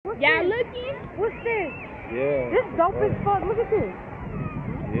Y'all looking? What's this? Yeah. This dope as fuck. Look at this.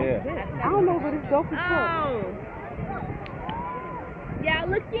 Yeah. I don't know, but it's dope as fuck. Oh. Y'all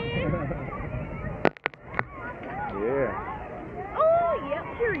looking? Yeah. Oh, yep,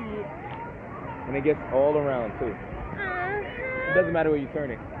 period. And it gets all around too. It doesn't matter where you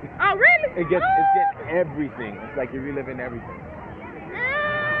turn it. Oh, really? It gets everything. It's like you're reliving everything.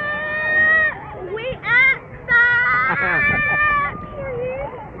 We outside. Period.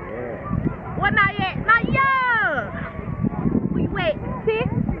 Yeah. What not yet? Not yet. We wait. See?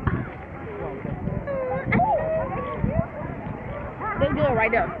 That's good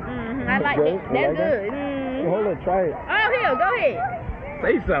right there. I like Good? that. You That's like that? good. Hold on, try it. Oh, here, go ahead.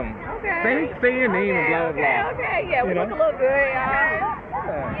 Say something. Okay. Say your name and blah, blah, blah. Okay, yeah, we You know? look a little good, y'all.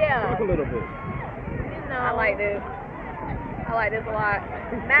 Yeah. Look a little bit. You know, I like this. I like this a lot.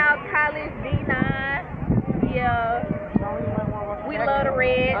 Now College D9. Yeah. We love the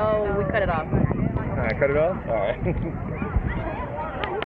red. Oh, we cut it off. All right, cut it off? All right.